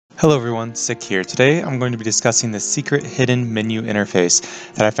Hello everyone, Sick here. Today I'm going to be discussing the secret hidden menu interface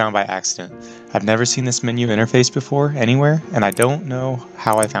that I found by accident. I've never seen this menu interface before anywhere, and I don't know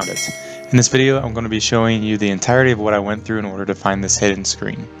how I found it. In this video I'm going to be showing you the entirety of what I went through in order to find this hidden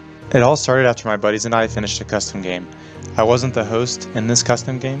screen. It all started after my buddies and I finished a custom game. I wasn't the host in this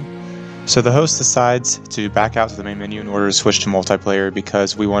custom game, so the host decides to back out to the main menu in order to switch to multiplayer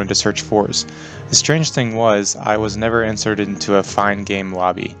because we wanted to search fours. The strange thing was, I was never inserted into a Find Game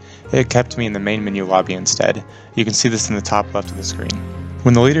lobby. It kept me in the main menu lobby instead. You can see this in the top left of the screen.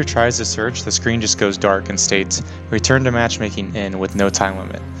 When the leader tries to search, the screen just goes dark and states, "Return to matchmaking in with no time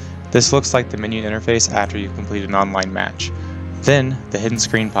limit." This looks like the menu interface after you've completed an online match. Then, the hidden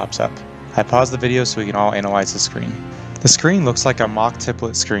screen pops up. I paused the video so we can all analyze the screen. The screen looks like a mock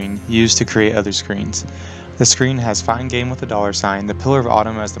template screen used to create other screens. The screen has Find Game with a $, the Pillar of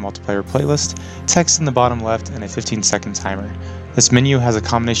Autumn as the multiplayer playlist, text in the bottom left, and a 15-second timer. This menu has a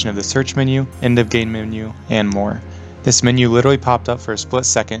combination of the search menu, end of game menu, and more. This menu literally popped up for a split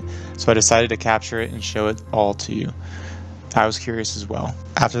second, so I decided to capture it and show it all to you. I was curious as well.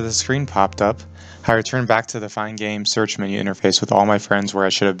 After the screen popped up, I returned back to the Find Game search menu interface with all my friends where I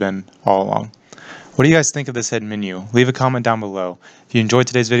should have been all along. What do you guys think of this hidden menu? Leave a comment down below. If you enjoyed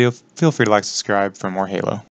today's video, feel free to like and subscribe for more Halo.